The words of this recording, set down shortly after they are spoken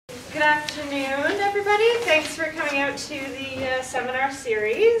Good afternoon, everybody. Thanks for coming out to the seminar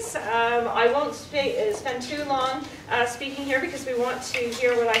series. I won't spend too long speaking here because we want to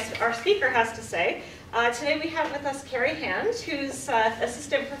hear what our speaker has to say. Today we have with us Carri, who's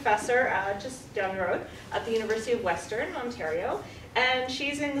assistant professor just down the road at the University of Western Ontario. And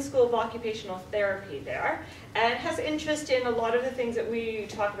she's in the School of Occupational Therapy there, and has interest in a lot of the things that we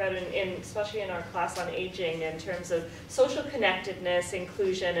talk about, especially in our class on aging, in terms of social connectedness,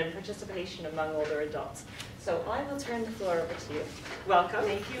 inclusion, and participation among older adults. So I will turn the floor over to you. Welcome.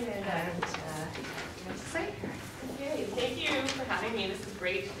 Thank you, and what to say here? Okay, thank you for having me. This is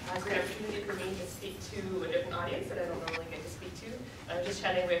great. Great opportunity for me to speak to a different audience that I don't normally get to speak to. I was just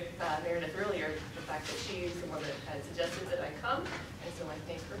chatting with Meredith earlier, the fact that she's the one that had suggested that I come, and so I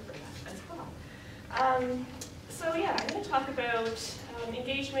thank her for that as well. So yeah, I'm going to talk about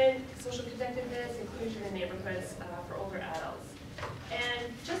engagement, social connectedness, inclusion in neighborhoods for older adults.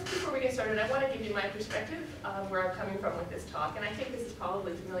 And just before we get started, I want to give you my perspective of where I'm coming from with this talk, and I think this is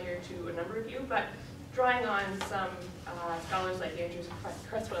probably familiar to a number of you, but drawing on some scholars like Andrews,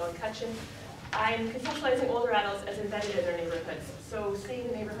 Cresswell, and Cutchin, I'm conceptualizing older adults as embedded in their neighborhoods. So seeing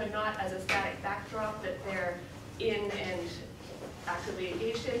the neighborhood not as a static backdrop that they're in and actively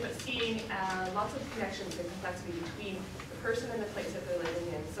engaged in, but seeing lots of connections and complexity between the person and the place that they're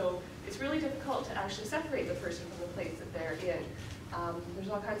living in. So it's really difficult to actually separate the person from the place that they're in. There's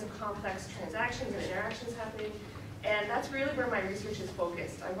all kinds of complex transactions and interactions happening, and that's really where my research is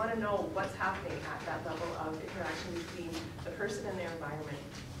focused. I want to know what's happening at that level of interaction between the person and their environment,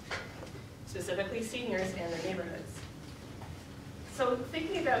 specifically seniors and their neighborhoods. So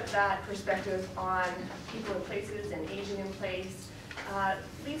thinking about that perspective on people and places and aging in place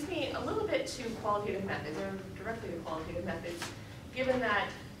leads me a little bit to qualitative methods, or directly to qualitative methods, given that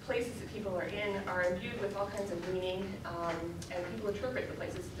places that people are in are imbued with all kinds of meaning, and people interpret the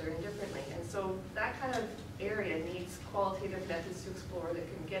places that they're in differently. And so that kind of area needs qualitative methods to explore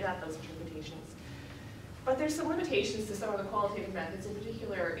that can get at those interpretations. But there's some limitations to some of the qualitative methods, in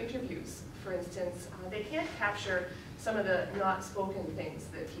particular interviews. For instance, they can't capture some of the not spoken things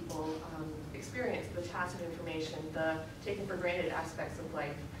that people experience, the tacit information, the taken for granted aspects of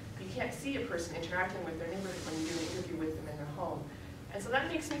life. You can't see a person interacting with their neighborhood when you do an interview with them in their home. And so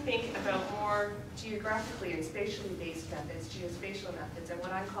that makes me think about more geographically and spatially based methods, geospatial methods, and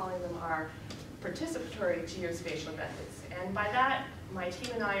what I'm calling them are participatory geospatial methods. And by that, my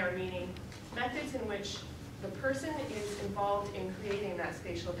team and I are meaning methods in which the person is involved in creating that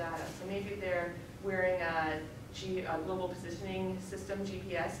spatial data. So maybe they're wearing a global positioning system,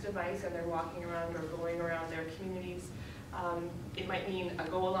 GPS device, and they're walking around or going around their communities. It might mean a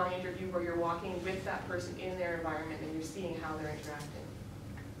go-along interview where you're walking with that person in their environment and you're seeing how they're interacting.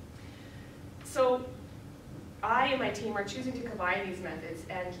 So I and my team are choosing to combine these methods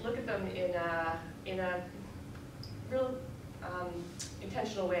and look at them in a real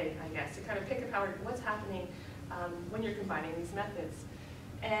intentional way, I guess, to kind of pick apart what's happening when you're combining these methods.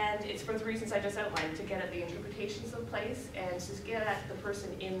 And it's for the reasons I just outlined, to get at the interpretations of place and to get at the person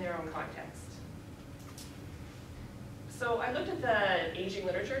in their own context. So I looked at the aging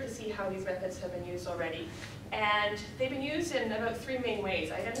literature to see how these methods have been used already, and they've been used in about 3 main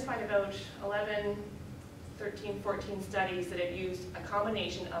ways. I identified about 11, 13, 14 studies that have used a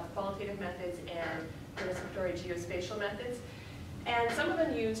combination of qualitative methods and participatory geospatial methods. And some of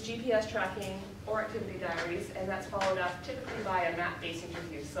them use GPS tracking or activity diaries, and that's followed up typically by a map-based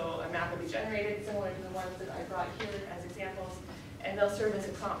interview. So a map will be generated similar to the ones that I brought here as examples, and they'll serve as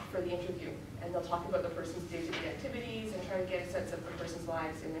a prompt for the interview. And they'll talk about the person's day-to-day activities and try to get a sense of the person's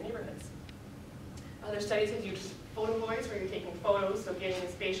lives in the neighborhoods. Other studies have used photo voice, where you're taking photos, so getting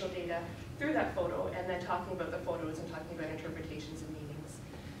the spatial data through that photo, and then talking about the photos and talking about interpretations and meanings.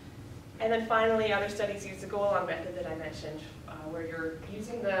 And then finally, other studies use the go-along method that I mentioned, where you're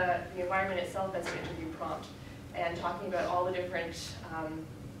using the environment itself as an interview prompt and talking about all the different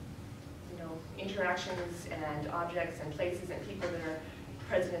interactions and objects and places and people that are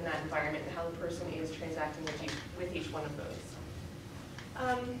present in that environment and how the person is transacting with each one of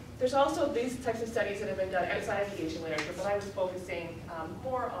those. There's also these types of studies that have been done outside of the aging literature, but I was focusing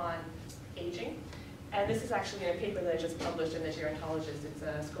more on aging. And this is actually in a paper that I just published in the Gerontologist. It's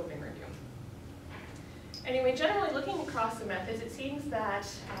a scoping review. Anyway, generally looking across the methods, it seems that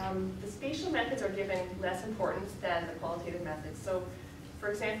the spatial methods are given less importance than the qualitative methods. So, for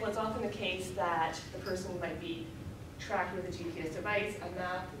example, it's often the case that the person might be tracked with a GPS device, a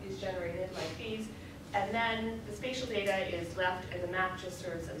map is generated like these, and then the spatial data is left and the map just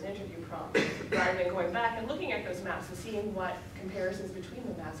serves as an interview prompt, rather than going back and looking at those maps and seeing what comparisons between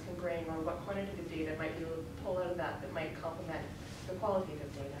the maps can bring or what quantitative data might be able to pull out of that that might complement the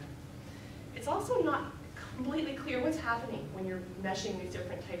qualitative data. it's also not completely clear what's happening when you're meshing these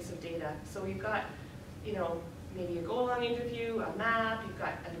different types of data. So you've got, you know, maybe a go-along interview, a map, you've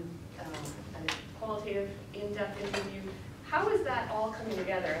got a qualitative, in-depth interview. How is that all coming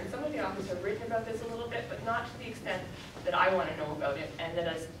together? And some of the authors have written about this a little bit, but not to the extent that I want to know about it, and that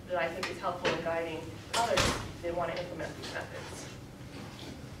I think is helpful in guiding others if they want to implement these methods.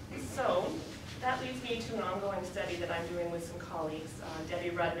 So that leads me to an ongoing study that I'm doing with some colleagues,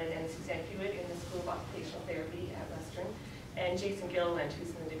 Debbie Rudman and Suzanne Hewitt in the School of Occupational Therapy at Western, and Jason Gilland, who's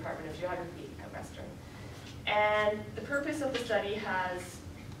in the Department of Geography at Western. And the purpose of the study has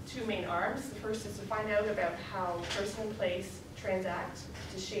two main arms. The first is to find out about how person and place transact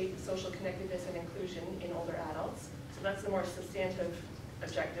to shape social connectedness and inclusion in older adults. So that's the more substantive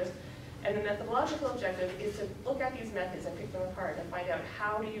objective. And the methodological objective is to look at these methods and pick them apart and find out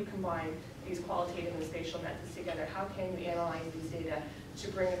how do you combine these qualitative and spatial methods together. How can you analyze these data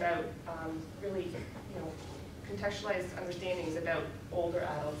to bring about really, you know, contextualized understandings about older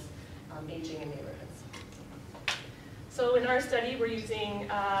adults aging in neighborhoods. So in our study, we're using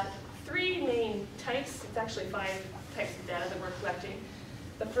three main types. It's actually 5 types of data that we're collecting.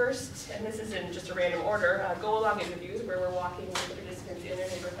 The first, and this is in just a random order, go-along interviews, where we're walking with the participants in their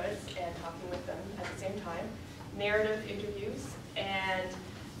neighborhoods and talking with them at the same time. Narrative interviews, and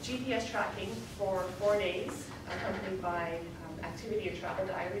GPS tracking for 4 days, accompanied by activity and travel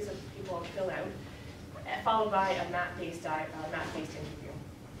diaries that people fill out, followed by a map-based interview.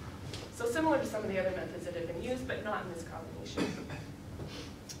 So similar to some of the other methods that have been used, but not in this combination.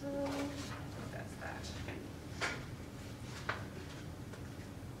 That's that.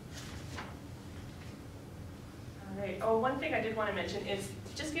 All right. Oh, one thing I did want to mention is,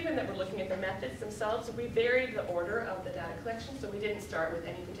 just given that we're looking at the methods themselves, we varied the order of the data collection, so we didn't start with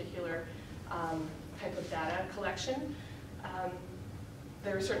any particular type of data collection.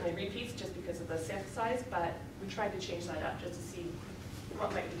 There are certainly repeats just because of the sample size, but we tried to change that up just to see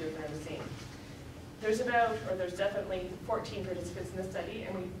what might be different or the same. There's definitely 14 participants in the study,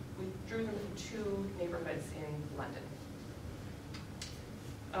 and we drew them from 2 neighborhoods in London.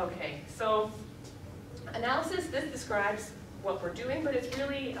 Okay, so analysis, this describes what we're doing, but it's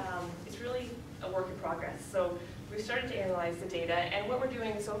really a work in progress. So we've started to analyze the data, and what we're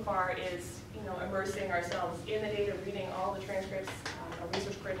doing so far is, you know, immersing ourselves in the data, reading all the transcripts. Our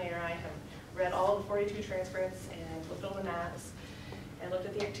research coordinator and I have read all the 42 transcripts and looked at all the maps and looked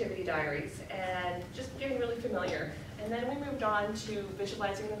at the activity diaries and just getting really familiar. And then we moved on to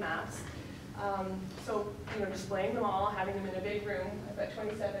visualizing the maps. So, you know, displaying them all, having them in a big room. I've got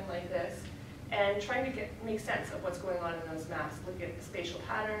 27 like this, and trying to make sense of what's going on in those maps. Look at the spatial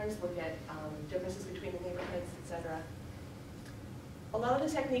patterns, look at differences between the neighborhoods, etc. A lot of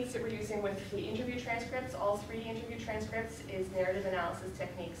the techniques that we're using with the interview transcripts, all 3 interview transcripts, is narrative analysis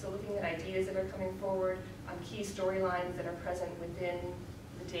techniques. So looking at ideas that are coming forward, key storylines that are present within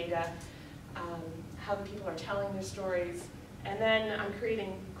the data, how the people are telling their stories, and then I'm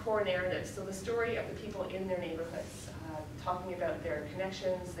creating core narratives. So the story of the people in their neighborhoods, talking about their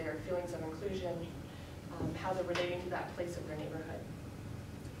connections, their feelings of inclusion, how they're relating to that place of their neighborhood.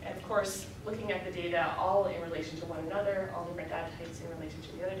 And of course, looking at the data all in relation to one another, all different data types in relation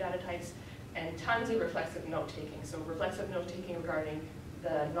to the other data types, and tons of reflexive note-taking. So reflexive note-taking regarding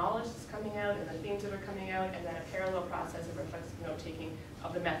the knowledge that's coming out and the themes that are coming out, and then a parallel process of reflexive note-taking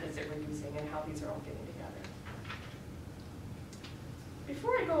of the methods that we're using and how these are all getting together.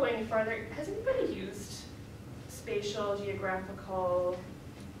 Before I go any farther, has anybody used spatial, geographical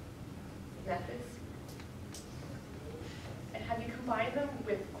methods? And have you combined them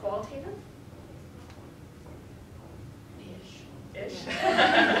with qualitative? Ish.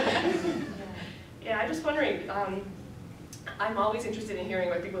 Yeah, I'm just wondering, I'm always interested in hearing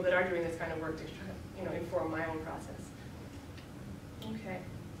about people that are doing this kind of work to try to, you know, inform my own process. Okay.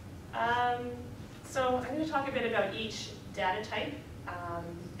 So I'm going to talk a bit about each data type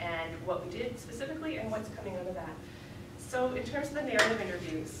and what we did specifically and what's coming out of that. So in terms of the narrative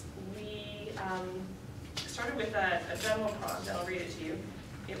interviews, we started with a general prompt, and I'll read it to you.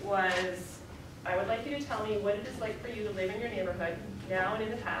 It was, I would like you to tell me what it is like for you to live in your neighborhood, now and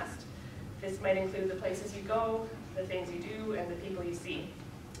in the past. This might include the places you go, the things you do, and the people you see.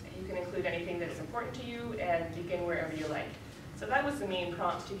 You can include anything that is important to you and begin wherever you like. So that was the main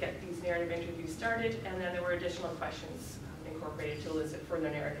prompt to get these narrative interviews started, and then there were additional questions incorporated to elicit further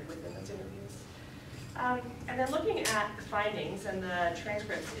narrative within those interviews. And then looking at the findings and the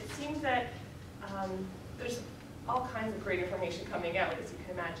transcripts, it seems that there's all kinds of great information coming out, as you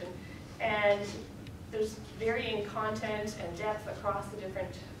can imagine, and there's varying content and depth across the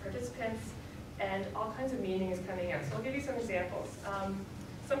different participants, and all kinds of meaning is coming out. So I'll give you some examples.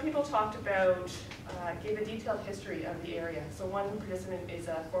 Some people talked about, gave a detailed history of the area. So one participant is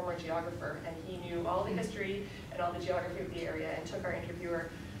a former geographer, and he knew all the history and all the geography of the area, and took our interviewer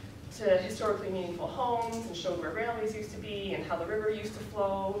to historically meaningful homes and showed where railways used to be and how the river used to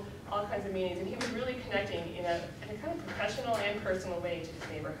flow, all kinds of meanings. And he was really connecting in a kind of professional and personal way to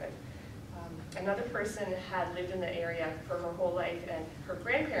his neighborhood. Another person had lived in the area for her whole life, and her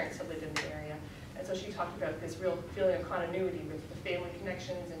grandparents had lived in the area. And so she talked about this real feeling of continuity with the family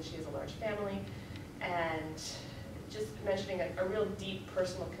connections, and she has a large family, and just mentioning a real deep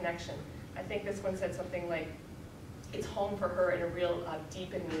personal connection. I think this one said something like, it's home for her in a real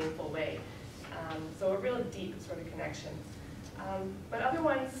deep and meaningful way. So a real deep sort of connection. But other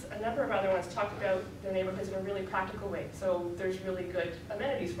ones, a number of other ones talked about their neighborhoods in a really practical way. So there's really good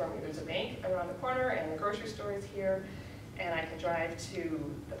amenities for me. There's a bank around the corner, and the grocery store is here, and I can drive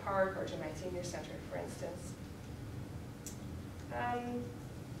to the park or to my senior center, for instance.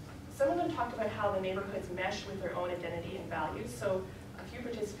 Some of them talked about how the neighborhoods mesh with their own identity and values. So a few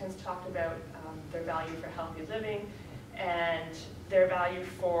participants talked about their value for healthy living and their value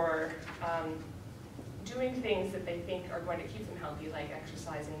for doing things that they think are going to keep them healthy, like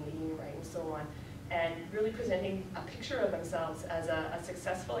exercising, eating right, and so on, and really presenting a picture of themselves as a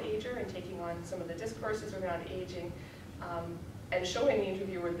successful ager and taking on some of the discourses around aging, and showing the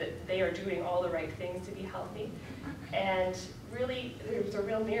interviewer that they are doing all the right things to be healthy. And really, there's a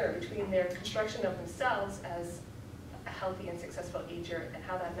real mirror between their construction of themselves as a healthy and successful ager and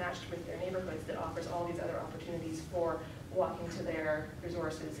how that matched with their neighborhoods that offers all these other opportunities for walking to their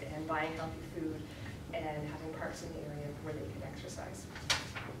resources and buying healthy food and having parks in the area where they can exercise.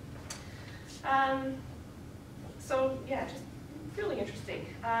 So yeah, just really interesting.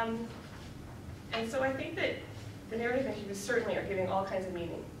 And so I think that the narrative interviews certainly are giving all kinds of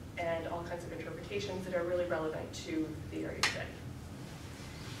meaning and all kinds of interpretations that are really relevant to the area study.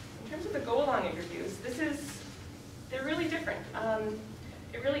 In terms of the go-along interviews, they're really different.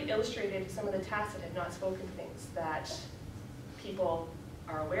 It really illustrated some of the tacit and not spoken things that people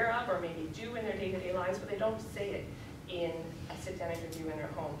are aware of or maybe do in their day-to-day lives, but they don't say it in a sit-down interview in their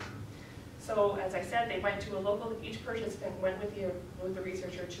home. So as I said, they went to a local, each participant went with the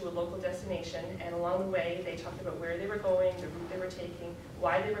researcher to a local destination, and along the way they talked about where they were going, the route they were taking,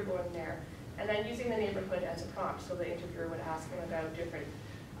 why they were going there, and then using the neighborhood as a prompt. So the interviewer would ask them about different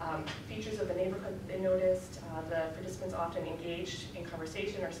features of the neighborhood that they noticed. The participants often engaged in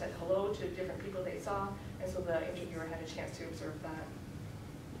conversation or said hello to different people they saw, and so the interviewer had a chance to observe that.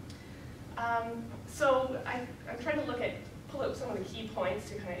 So I'm trying to pull out some of the key points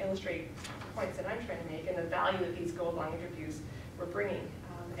to kind of illustrate points that I'm trying to make and the value that these go-along interviews were bringing.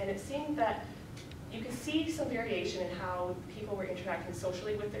 And it seemed that you could see some variation in how people were interacting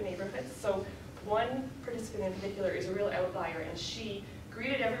socially with their neighborhoods. So one participant in particular is a real outlier, and she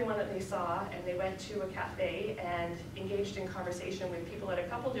greeted everyone that they saw, and they went to a cafe and engaged in conversation with people at a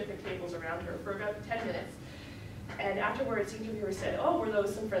couple different tables around her for about 10 minutes. And afterwards, the interviewer said, "Oh, were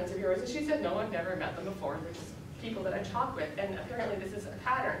those some friends of yours?" And she said, "No, I've never met them before. They're just people that I talk with." And apparently this is a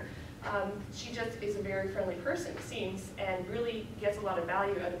pattern. She just is a very friendly person, it seems, and really gets a lot of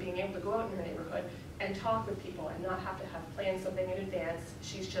value out of being able to go out in her neighborhood and talk with people and not have to have planned something in advance.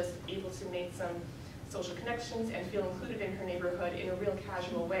 She's just able to make some social connections and feel included in her neighborhood in a real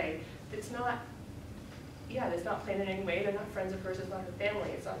casual way. That's not planned in any way. They're not friends of hers, it's not her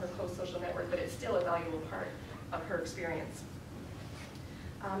family, it's not her close social network, but it's still a valuable part of her experience.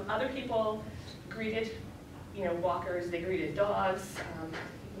 Other people greeted, walkers, they greeted dogs.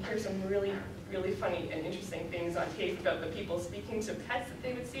 You hear some really, really funny and interesting things on tape about the people speaking to pets that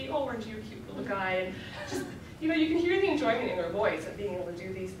they would see. "Oh, aren't you a cute little guy?" And just, you can hear the enjoyment in their voice of being able to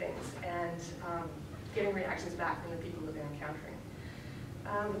do these things and getting reactions back from the people that they're encountering.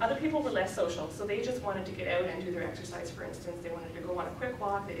 Other people were less social, so they just wanted to get out and do their exercise, for instance. They wanted to go on a quick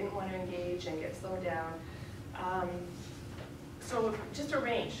walk, they didn't want to engage and get slowed down. So just a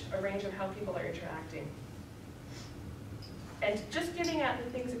range of how people are interacting. And just getting at the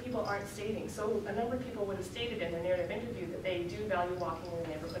things that people aren't stating. So a number of people would have stated in their narrative interview that they do value walking in the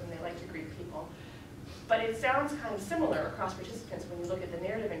neighborhood and they like to greet people. But it sounds kind of similar across participants when you look at the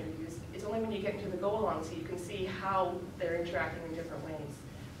narrative interviews. It's only when you get into the go-along so you can see how they're interacting in different ways.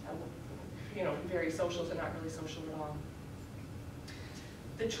 Very social to not really social at all.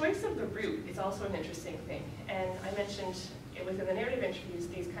 The choice of the route is also an interesting thing. And I mentioned within the narrative interviews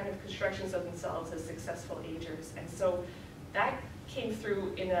these kind of constructions of themselves as successful agers. And so that came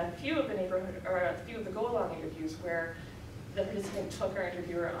through in a few of the go-along interviews where the participant took our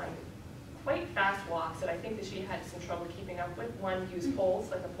interviewer on quite fast walks that I think that she had some trouble keeping up with. One used poles,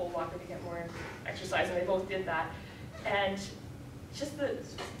 like a pole walker, to get more exercise, and they both did that. And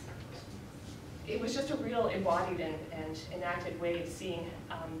it was just a real embodied and enacted way of seeing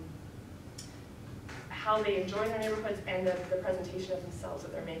how they enjoy their neighborhoods and the presentation of themselves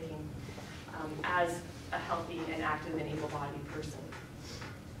that they're making as a healthy and active and able-bodied person.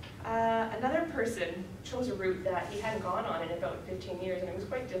 Another person chose a route that he hadn't gone on in about 15 years, and it was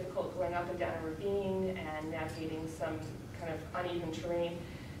quite difficult going up and down a ravine and navigating some kind of uneven terrain.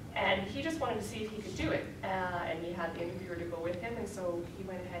 And he just wanted to see if he could do it, and he had the interviewer to go with him, and so he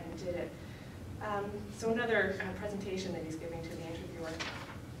went ahead and did it. So another presentation that he's giving to the interviewer.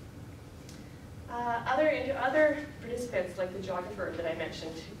 Other participants, like the geographer that I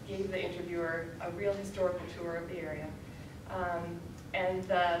mentioned, gave the interviewer a real historical tour of the area. And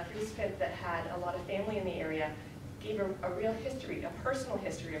the participant that had a lot of family in the area gave a real history, a personal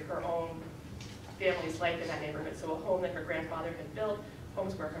history of her own family's life in that neighborhood. So a home that her grandfather had built,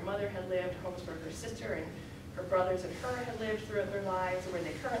 homes where her mother had lived, homes where her sister and her brothers and her had lived throughout their lives, where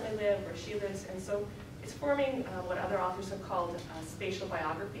they currently live, where she lives. And so it's forming what other authors have called a spatial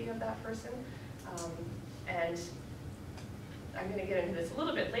biography of that person. And I'm going to get into this a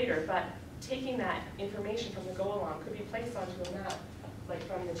little bit later, but taking that information from the go-along could be placed onto a map, like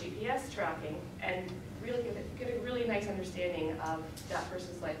from the GPS tracking, and really get a really nice understanding of that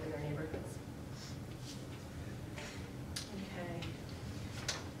person's life in their neighborhoods. Okay.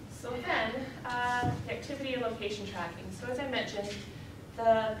 So then, the activity and location tracking. So as I mentioned,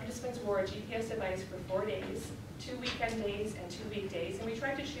 the participants wore a GPS device for 4 days, 2 weekend days and 2 weekdays, and we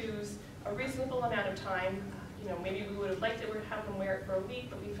tried to choose a reasonable amount of time. Maybe we would have liked it to have them wear it for a week,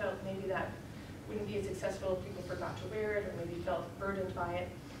 but we felt maybe that wouldn't be as successful if people forgot to wear it or maybe felt burdened by it.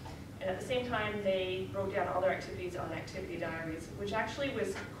 And at the same time, they wrote down all their activities on activity diaries, which actually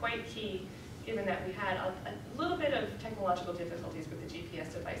was quite key, given that we had a little bit of technological difficulties with the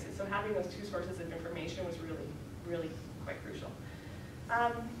GPS devices. So having those two sources of information was really, really quite crucial.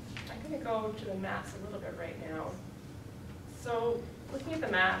 I'm going to go to the maps a little bit right now. So looking at the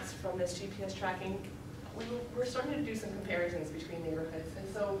maps from this GPS tracking, we're starting to do some comparisons between neighborhoods.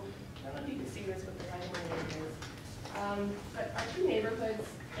 And so I don't know if you can see this with the line is. But our two neighborhoods,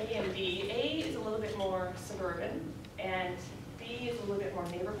 A and B, A is a little bit more suburban, and B is a little bit more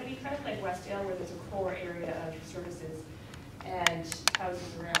neighborhoody, kind of like Westdale, where there's a core area of services and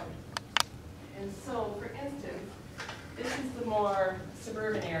houses around. And so, for instance, this is the more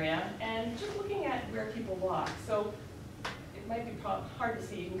suburban area, and just looking at where people walk. So it might be hard to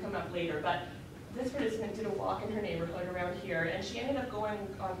see, you can come up later, but this participant did a walk in her neighborhood around here, and she ended up going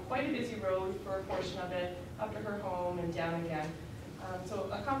on quite a busy road for a portion of it, up to her home and down again. So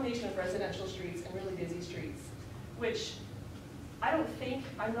a combination of residential streets and really busy streets, which I'm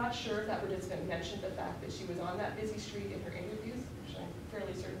not sure if that participant mentioned the fact that she was on that busy street in her interviews, which I'm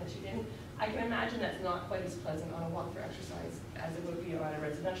fairly certain that she didn't. I can imagine that's not quite as pleasant on a walk for exercise as it would be on a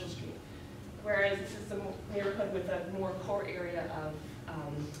residential street. Whereas this is a neighborhood with a more core area of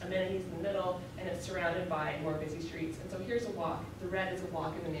amenities in the middle, and it's surrounded by more busy streets. And so here's a walk. The red is a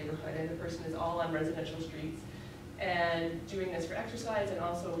walk in the neighborhood, and the person is all on residential streets and doing this for exercise and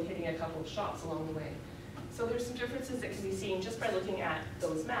also hitting a couple of shops along the way. So there's some differences that can be seen just by looking at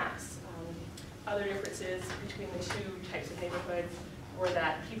those maps. Other differences between the two types of neighborhoods were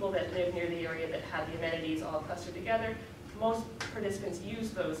that people that live near the area that had the amenities all clustered together, most participants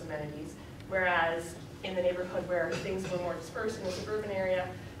used those amenities, whereas in the neighborhood where things were more dispersed in the suburban area,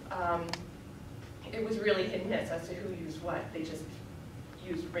 it was really hit and miss as to who used what. They just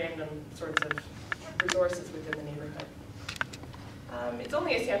used random sorts of resources within the neighborhood. It's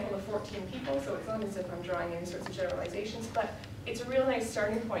only a sample of 14 people, so it's not as if I'm drawing any sorts of generalizations, but it's a real nice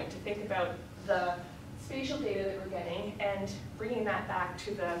starting point to think about the spatial data that we're getting and bringing that back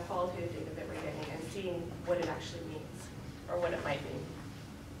to the qualitative data that we're getting and seeing what it actually means, or what it might mean.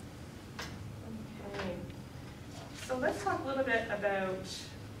 Okay. So let's talk a little bit about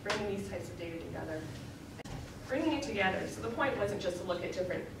bringing these types of data together. Bringing it together, so the point wasn't just to look at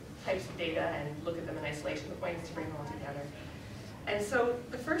different types of data and look at them in isolation, the point is to bring them all together. And so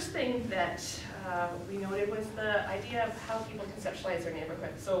the first thing that we noted was the idea of how people conceptualize their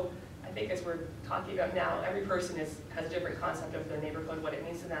neighborhood. So I think as we're talking about now, every person has a different concept of their neighborhood, what it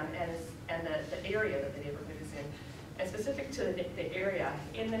means to them, and the area that the neighborhood is in. And specific to the area,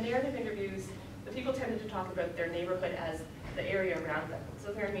 in the narrative interviews, the people tended to talk about their neighborhood as the area around them.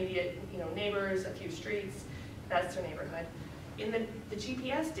 So their immediate neighbors, a few streets, that's their neighborhood. In the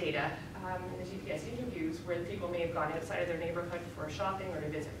GPS data, in the GPS interviews, where the people may have gone outside of their neighborhood for shopping or to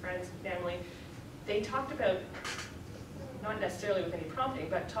visit friends and family, they talked about, not necessarily with any prompting,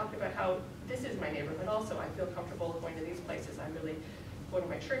 but talked about how this is my neighborhood also. I feel comfortable going to these places. I really go to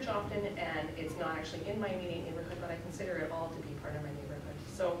my church often, and it's not actually in my immediate neighborhood, but I consider it all to be part of my neighborhood.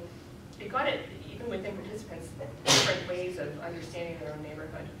 So it got it, even within participants, different ways of understanding their own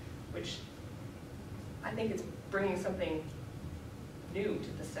neighborhood, which I think it's bringing something new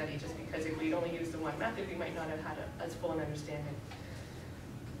to the study, just because if we'd only used the one method, we might not have had as full an understanding.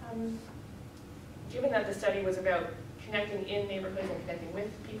 Given that the study was about connecting in neighborhoods and connecting with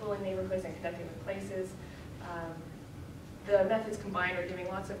people in neighborhoods and connecting with places, the methods combined are giving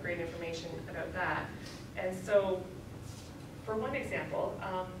lots of great information about that. And so, for one example,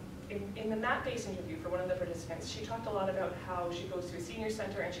 in the map-based interview for one of the participants, she talked a lot about how she goes to a senior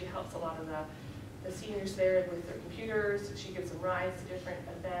center and she helps a lot of the seniors there with their computers. She gives them rides to different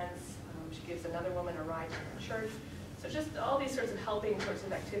events. She gives another woman a ride to her church. So just all these sorts of helping sorts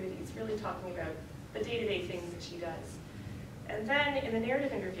of activities, really talking about the day-to-day things that she does. And then in the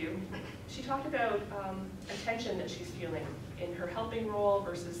narrative interview, she talked about a tension that she's feeling in her helping role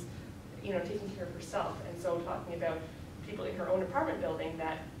versus, taking care of herself. And so talking about people in her own apartment building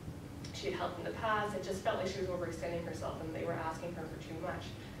that she had helped in the past, it just felt like she was overextending herself and they were asking her for too much.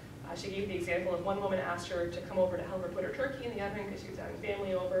 She gave the example of one woman asked her to come over to help her put her turkey in the oven because she was having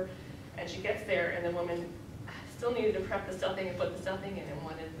family over, and she gets there and the woman still needed to prep the stuffing and put the stuffing in and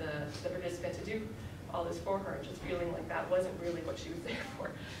wanted the participant to do all this for her, just feeling like that wasn't really what she was there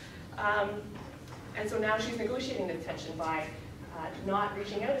for. And so now she's negotiating the tension by not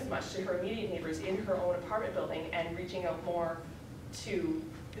reaching out as much to her immediate neighbors in her own apartment building and reaching out more to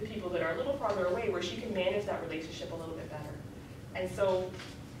the people that are a little farther away where she can manage that relationship a little bit better. And so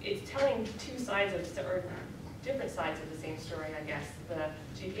it's telling two sides of, or different sides of the same story, I guess. The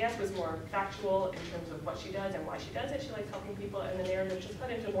GPS was more factual in terms of what she does and why she does it. She likes helping people, and the narrative just got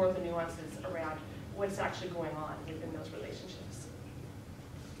into more of the nuances around what's actually going on within those relationships.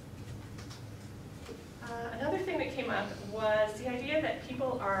 Another thing that came up was the idea that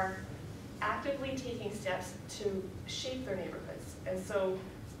people are actively taking steps to shape their neighborhoods. And so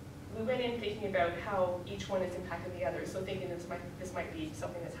we went in thinking about how each one is impacting the other, so thinking this might be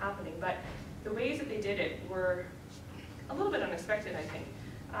something that's happening. But the ways that they did it were a little bit unexpected, I think.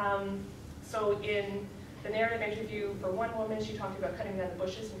 So in the narrative interview for one woman, she talked about cutting down the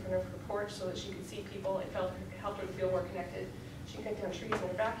bushes in front of her porch so that she could see people. It helped her to feel more connected. She cut down trees in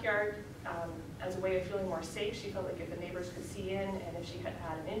her backyard as a way of feeling more safe. She felt like if the neighbors could see in, and if she had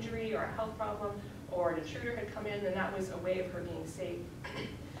had an injury or a health problem, or an intruder had come in, then that was a way of her being safe.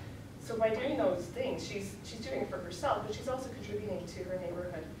 So by doing those things, she's doing it for herself, but she's also contributing to her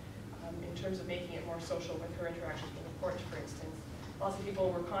neighborhood in terms of making it more social with her interactions with the porch, for instance. Lots of people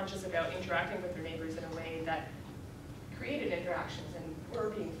were conscious about interacting with their neighbors in a way that created interactions and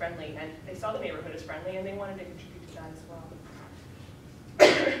were being friendly, and they saw the neighborhood as friendly, and they wanted to contribute to that as well.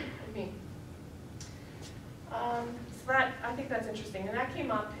 So I think that's interesting, and that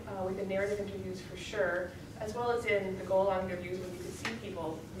came up with the narrative interviews for sure, as well as in the go-along interviews when you could see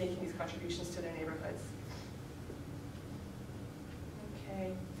people making these contributions to their neighborhoods.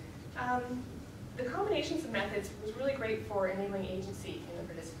 Okay. The combinations of methods was really great for enabling agency in the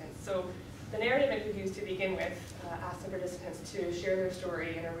participants. So the narrative interviews, to begin with, asked the participants to share their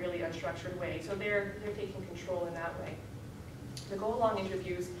story in a really unstructured way. So they're taking control in that way. The go-along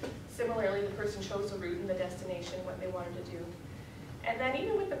interviews, similarly, the person chose the route and the destination, what they wanted to do. And then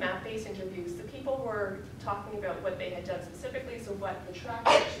even with the map-based interviews, the people were talking about what they had done specifically, so what the track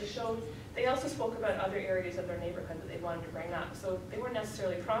actually showed. They also spoke about other areas of their neighborhood that they wanted to bring up. So they weren't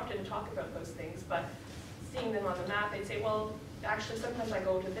necessarily prompted to talk about those things, but seeing them on the map, they'd say, well, actually sometimes I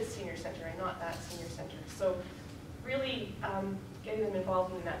go to this senior center and not that senior center. So really getting them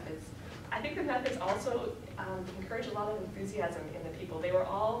involved in the methods. I think the methods also encourage a lot of enthusiasm in the people. They were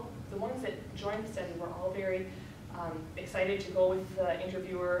all, the ones that joined the study were all very excited to go with the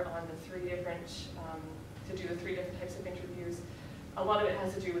interviewer on the three different, to do the three different types of interviews. A lot of it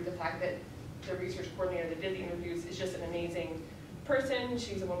has to do with the fact that the research coordinator that did the interviews is just an amazing person.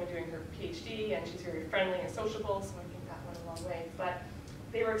 She's a woman doing her PhD, and she's very friendly and sociable, so I think that went a long way. But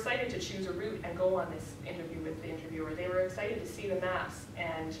they were excited to choose a route and go on this interview with the interviewer. They were excited to see the maps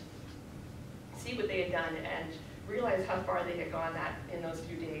and see what they had done and realize how far they had gone in those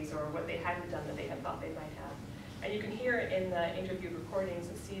few days, or what they hadn't done that they had thought they might have. And you can hear it in the interview recordings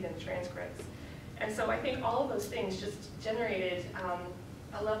and see it in the transcripts. And so I think all of those things just generated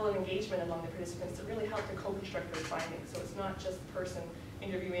a level of engagement among the participants that really helped to co-construct those findings. So it's not just the person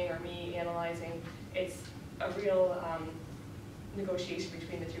interviewing or me analyzing, it's a real negotiation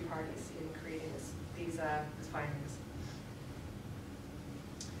between the two parties in creating these findings.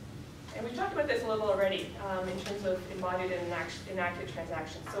 And we've talked about this a little already in terms of embodied and enacted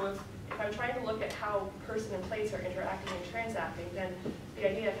transactions. So if I'm trying to look at how person and place are interacting and transacting, then the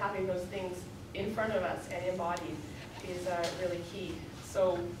idea of having those things in front of us and embodied is really key.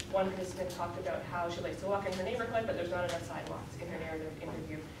 So one participant talked about how she likes to walk in her neighborhood, but there's not enough sidewalks in her narrative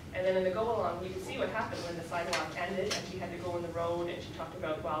interview. And then in the go-along, we could see what happened when the sidewalk ended and she had to go on the road, and she talked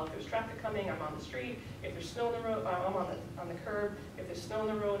about, well, if there's traffic coming, I'm on the street. If there's snow on the road, I'm on the curb. If there's snow on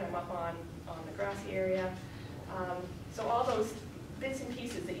the road, I'm up on the grassy area. So all those bits and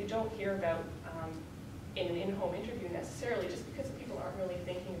pieces that you don't hear about in an in-home interview necessarily, just because people aren't really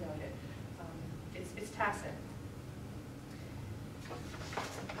thinking about it. It's tacit.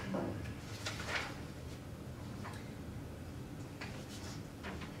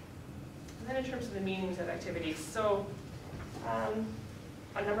 And then in terms of the meanings of activities, so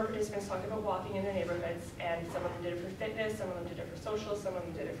a number of participants talked about walking in their neighborhoods, and some of them did it for fitness, some of them did it for social, some of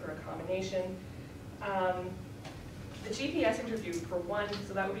them did it for a combination. The GPS interview for one,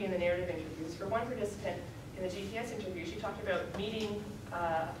 so that would be in the narrative interviews, for one participant in the GPS interview, she talked about meeting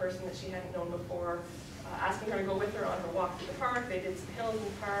a person that she hadn't known before, asking her to go with her on her walk through the park. They did some hills in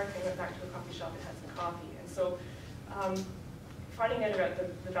the park, they went back to a coffee shop and had some coffee. And so finding out about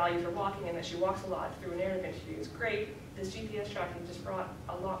the value for walking and that she walks a lot through a narrative interview is great. This GPS tracking just brought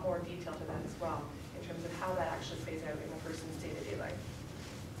a lot more detail to that as well, in terms of how that actually plays out in a person's day-to-day life.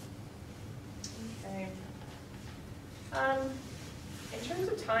 Okay. In terms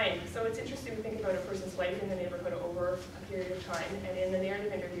of time, so it's interesting to think about a person's life in the neighborhood over a period of time. And in the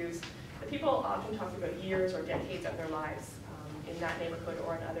narrative interviews, the people often talk about years or decades of their lives in that neighborhood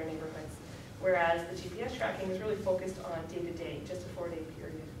or in other neighborhoods, whereas the GPS tracking was really focused on day-to-day, just a 4-day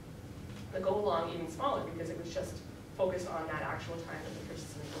period. The go-along even smaller because it was just focused on that actual time that the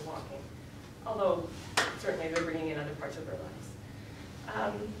participants were walking, although certainly they're bringing in other parts of their lives.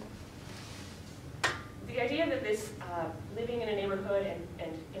 The idea that this living in a neighborhood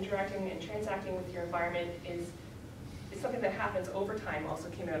and interacting and transacting with your environment is something that happens over time also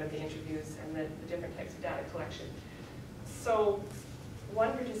came out of the interviews and the different types of data collection. So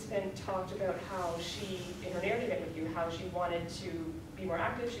one participant talked about how she, in her narrative interview, how she wanted to be more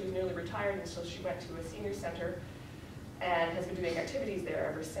active. She was newly retired, and so she went to a senior center and has been doing activities there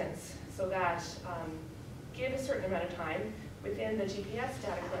ever since. So that give a certain amount of time. Within the GPS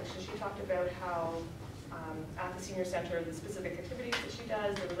data collection, she talked about how at the senior center, the specific activities that she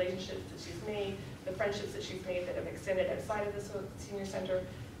does, the relationships that she's made, the friendships that she's made that have extended outside of the senior center.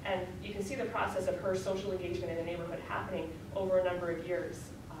 And you can see the process of her social engagement in the neighborhood happening over a number of years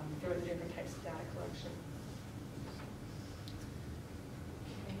through the different types of data collection.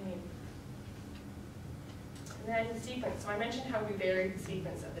 Okay. And then the sequence. So I mentioned how we varied the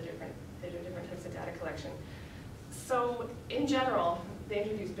sequence of the different types of data collection. So in general, the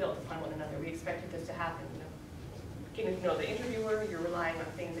interviews built upon one another. We expected this to happen. Getting to know the interviewer, you're relying on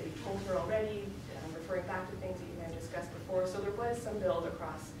things that you've told her already, referring back to things that you may have discussed before. So there was some build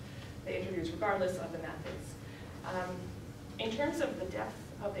across the interviews, regardless of the methods. In terms of the depth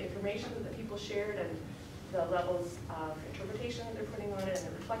of the information that the people shared and the levels of interpretation that they're putting on it and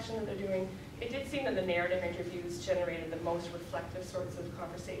the reflection that they're doing, it did seem that the narrative interviews generated the most reflective sorts of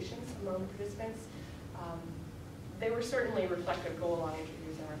conversations among the participants. They were certainly reflective go-along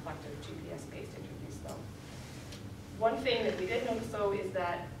interviews and reflective GPS-based interviews, though. One thing that we did notice, though, is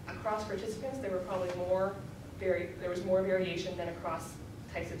that across participants, there was more variation than across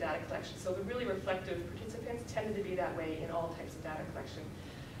types of data collection. So the really reflective participants tended to be that way in all types of data collection,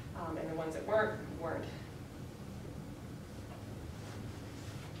 and the ones that weren't.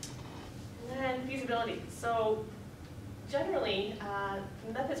 And then feasibility. So generally,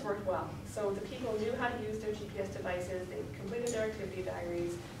 the methods worked well. So the people knew how to use their GPS devices, they completed their activity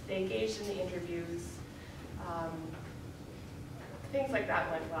diaries, they engaged in the interviews, things like that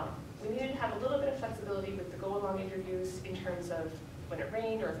went well. We needed to have a little bit of flexibility with the go-along interviews in terms of when it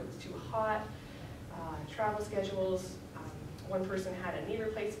rained or if it was too hot, travel schedules. One person had a knee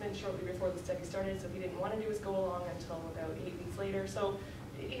replacement shortly before the study started, so he didn't want to do his go-along until about 8 weeks later. So,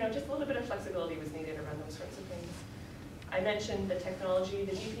 just a little bit of flexibility was needed around those sorts of things. I mentioned the technology.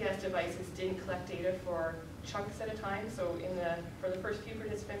 The GPS devices didn't collect data for chunks at a time. So for the first few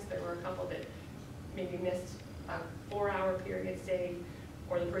participants, there were a couple that maybe missed a 4-hour period stay,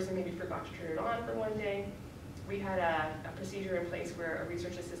 or the person maybe forgot to turn it on for one day. We had a procedure in place where a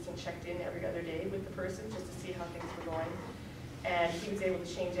research assistant checked in every other day with the person just to see how things were going. And he was able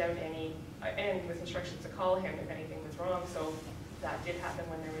to change out any, and with instructions to call him if anything was wrong. So that did happen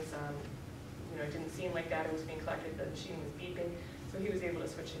when there was, it didn't seem like data was being collected, the machine was beeping. So he was able to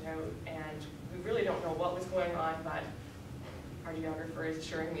switch it out. And we really don't know what was going on, but our geographer is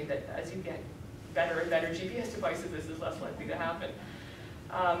assuring me that as you get better and better GPS devices, this is less likely to happen.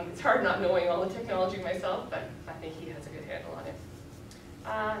 It's hard not knowing all the technology myself, but I think he has a good handle on it.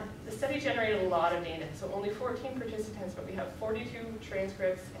 The study generated a lot of data, so only 14 participants, but we have 42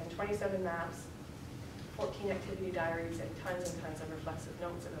 transcripts and 27 maps, 14 activity diaries, and tons of reflexive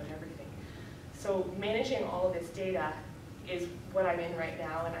notes about everything. So managing all of this data is what I'm in right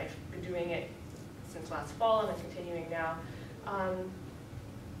now, and I've been doing it since last fall, and I'm continuing now.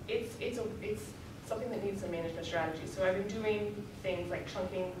 It's something that needs some management strategy. So I've been doing things like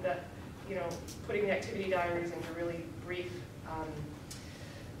chunking the, putting the activity diaries into really brief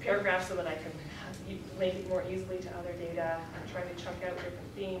paragraphs so that I can link it more easily to other data. I'm trying to chunk out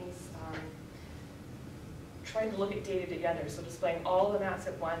different themes, trying to look at data together, so displaying all the maps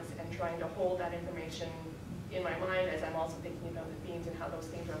at once and trying to hold that information in my mind as I'm also thinking about the themes and how those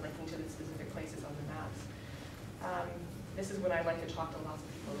themes are linking to the specific places on the maps. This is when I like to talk to lots of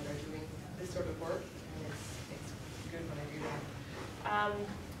people that are doing this sort of work, and it's good when I do that.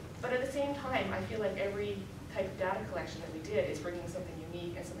 But at the same time, I feel like every type of data collection that we did is bringing something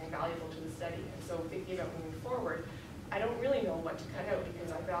unique and something valuable to the study. And so thinking about moving forward, I don't really know what to cut out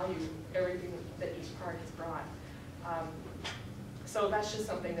because I value everything that each part has brought. So that's just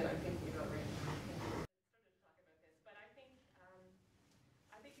something that I'm thinking about right now. But I think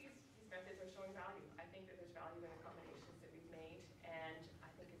these methods are showing value. I think that there's value in the combinations that we've made, and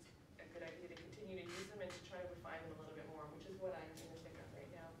I think it's a good idea to continue to use them and to try to refine them a little bit more, which is what I'm in the thick of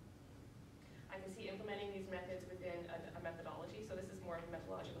right now. I can see implementing these methods within a methodology. So this is more of a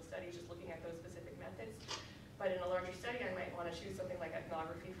methodological study, just looking at those specific methods. But in a larger study, I might want to choose something like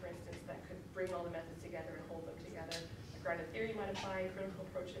ethnography, for instance, that could bring all the methods together and hold them together. A grounded theory might apply, critical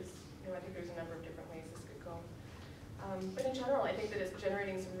approaches. I think there's a number of different ways this could go. But in general, I think that it's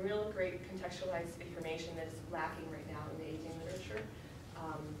generating some real great contextualized information that is lacking right now in the aging literature.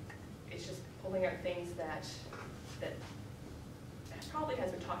 It's just pulling out things that probably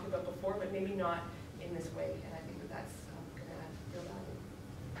has been talked about before, but maybe not in this way. And I think that that's going to add real value.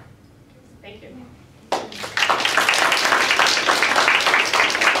 Thank you.